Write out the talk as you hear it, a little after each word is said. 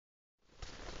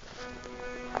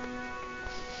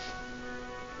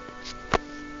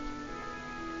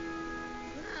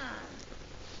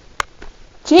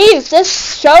Jeez,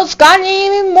 this show's gotten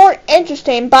even more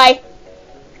interesting by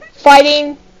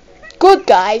fighting good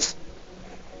guys.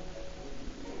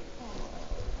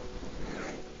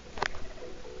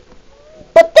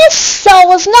 But this show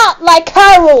was not like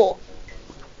Hyrule.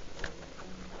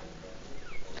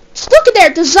 Just look at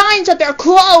their designs of their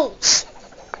clothes.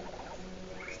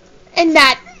 And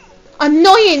that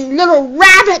annoying little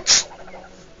rabbit.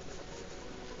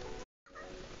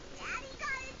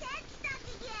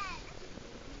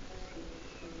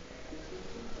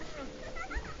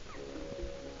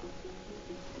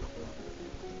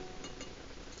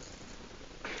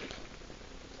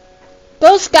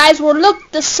 Those guys will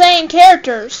look the same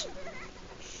characters. The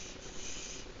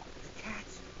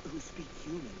cats who speak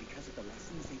human because of the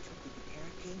lessons they took with the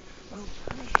Carrot King will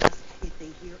punish us if they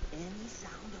hear any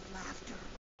sound of laughter.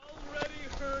 Already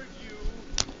heard you.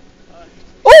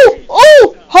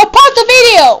 Oh! I'll pause the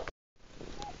video!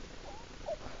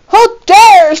 Who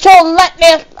dares to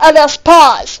let us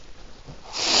pause?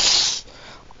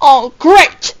 Oh,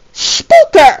 great!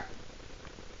 Spooker!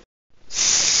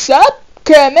 Sup,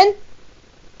 Kermit?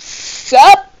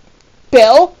 Sup,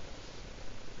 Bill?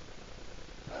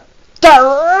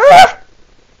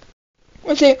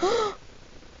 Let's see.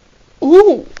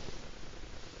 Ooh.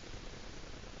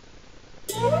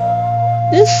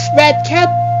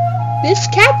 This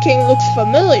Cat King looks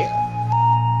familiar.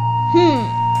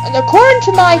 And according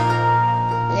to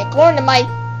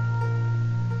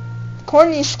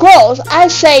these scrolls, I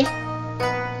say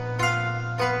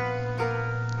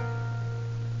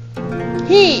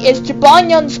he is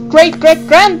Jibanyan's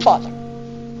great-great-grandfather.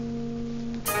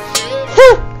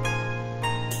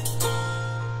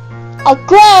 A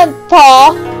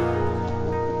grandpa?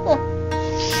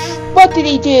 What did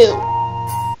he do?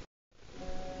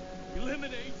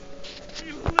 Eliminate!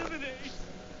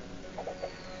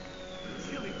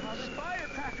 Chili powder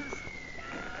firecrackers!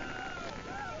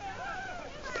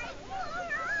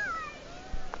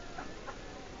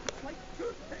 It's like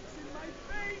toothpicks in my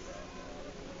face!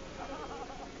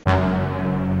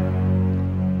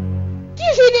 Do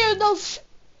you see there those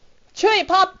chili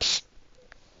pops?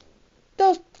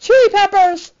 Those chili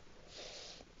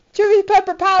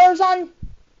pepper powders on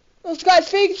those guys'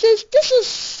 faces? This is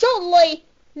certainly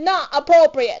not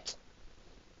appropriate.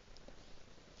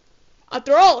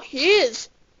 After all, he is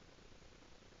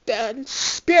the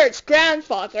spirit's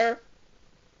grandfather.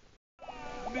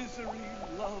 Misery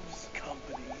loves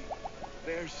company.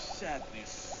 Their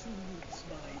sadness soothes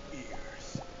my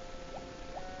ears.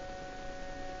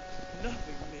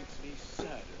 Nothing makes me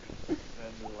sadder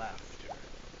than laughter.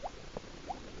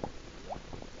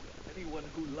 Anyone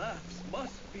who laughs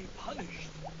must be punished.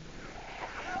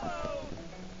 Hello!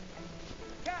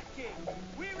 Cat King,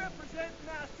 we represent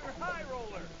Master High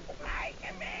Roller. I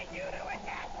command you to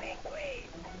attack Big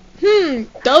Queen.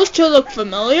 Those two look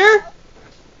familiar.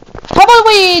 How about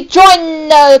we join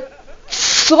the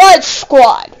Sludge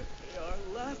Squad? They are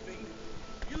laughing.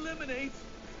 Eliminate!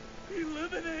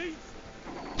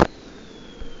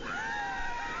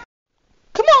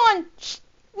 Come on!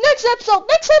 Next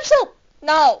episode!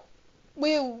 No.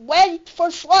 We wait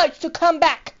for Sludge to come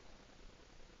back.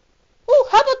 Ooh,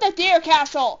 how about the Deer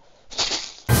Castle?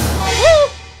 Woo!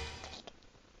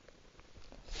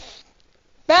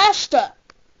 Faster!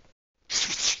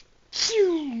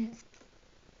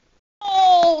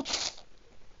 Oh!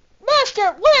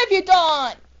 Master, what have you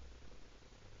done?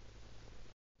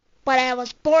 What I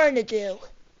was born to do.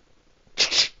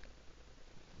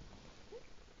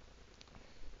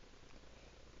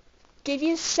 Give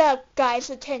yourself guys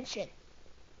attention.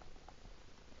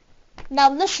 Now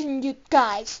listen, you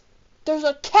guys. There's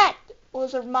a cat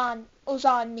was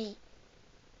on me.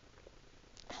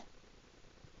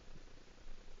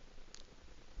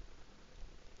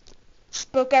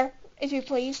 Spooker, if you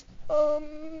please.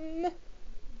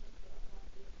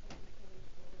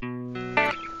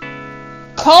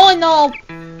 Calling all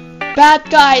bad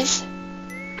guys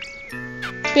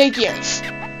figures.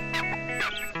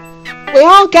 We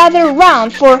all gather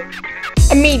around for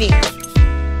a meeting.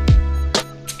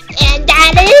 And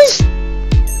that is?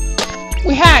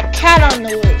 We had a cat on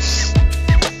the loose.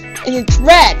 And it's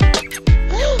red.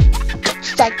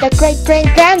 It's like the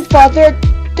great-great-grandfather,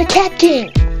 the Cat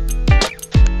King.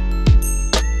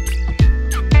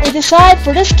 We decide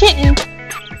for this kitten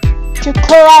to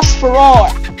clear us for all.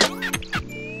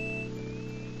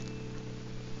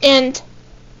 And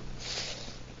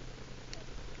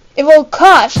it will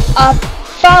cost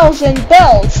 1,000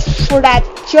 bells for that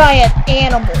giant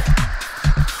animal.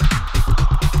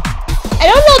 I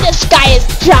don't know this guy is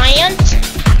giant.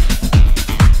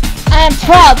 I am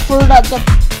proud for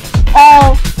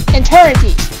all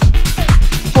eternities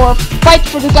for for fight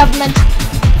for the government,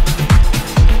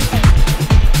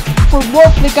 for war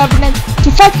for the government, to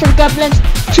fight for the government,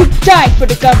 to die for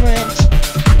the government.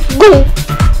 Go!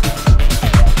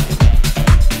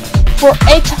 For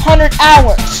 800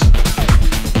 hours.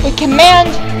 We command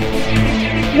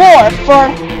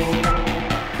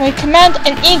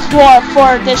an ink war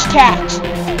for this cat.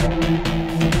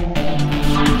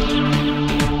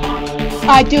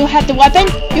 I do have the weapon.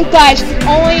 You guys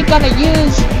only gonna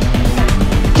use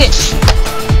this.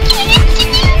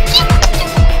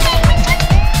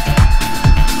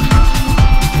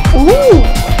 Ooh.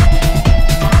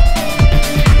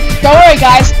 Don't worry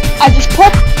guys, I just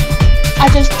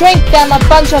drank them a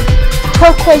bunch of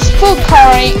turquoise food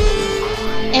coloring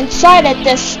inside of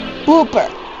this blooper,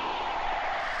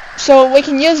 so we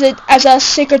can use it as a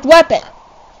secret weapon.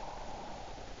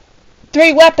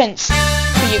 3 weapons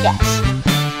for you guys.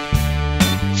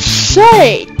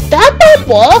 Say, that might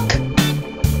work.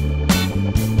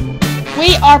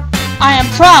 I am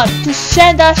proud to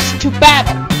send us to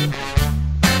battle.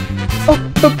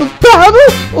 Battle?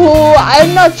 Oh,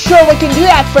 I'm not sure we can do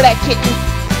that for that kitten.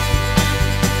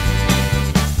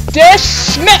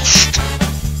 Dismissed!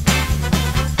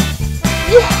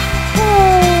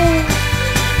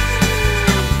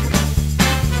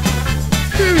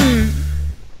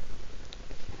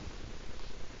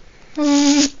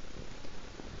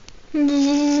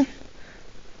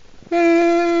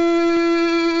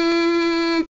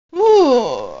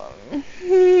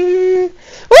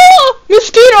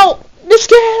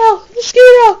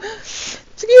 Mosquito!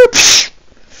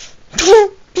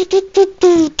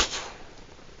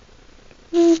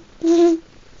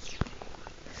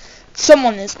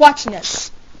 Someone is watching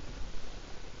us.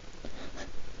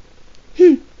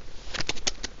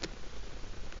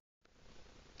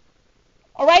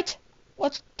 Alright,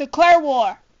 let's declare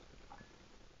war.